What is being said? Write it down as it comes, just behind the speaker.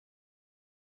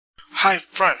Hi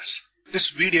friends, this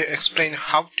video explains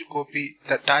how to copy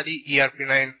the Tally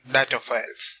ERP9 data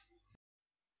files.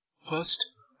 First,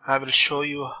 I will show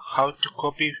you how to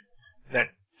copy the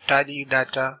Tally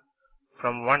data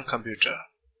from one computer.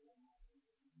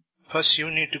 First, you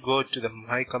need to go to the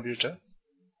My Computer,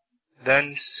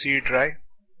 then C drive,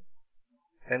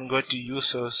 and go to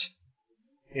Users.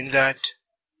 In that,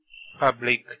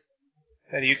 Public,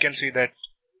 and you can see that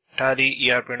Tally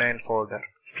ERP9 folder.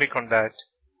 Click on that.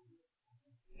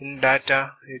 In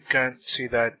data, you can see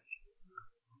that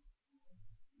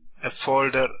a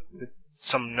folder with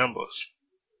some numbers.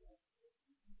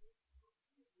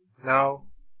 Now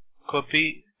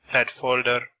copy that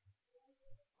folder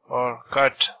or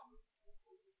cut,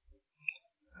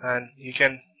 and you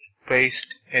can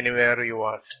paste anywhere you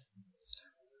want.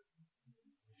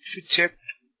 If you check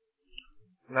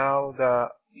now the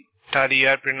Tally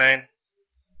ERP9,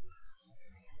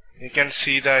 you can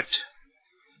see that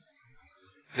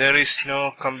there is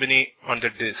no company on the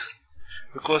disk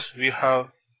because we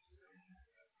have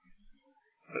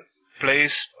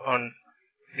replaced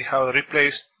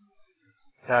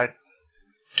that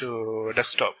to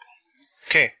desktop.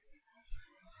 Okay.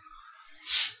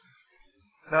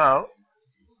 Now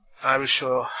I will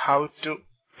show how to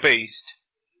paste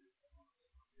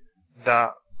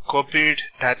the copied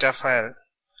data file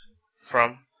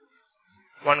from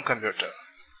one computer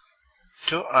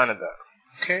to another.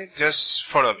 Okay, just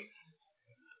follow me.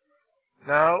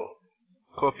 Now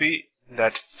copy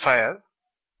that file.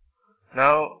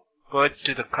 Now go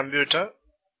to the computer,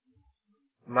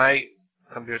 My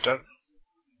Computer.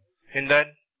 In that,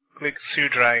 click C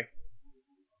drive.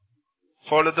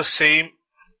 Follow the same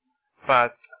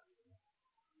path.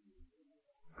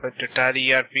 Go to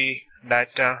Tally ERP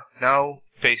data. Now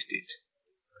paste it.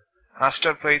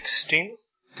 After pasting,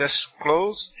 just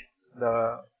close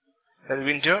the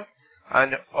window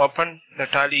and open the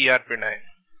Tally ERP9.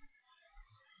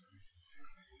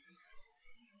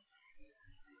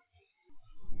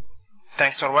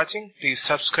 Thanks for watching. Please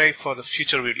subscribe for the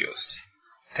future videos.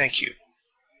 Thank you.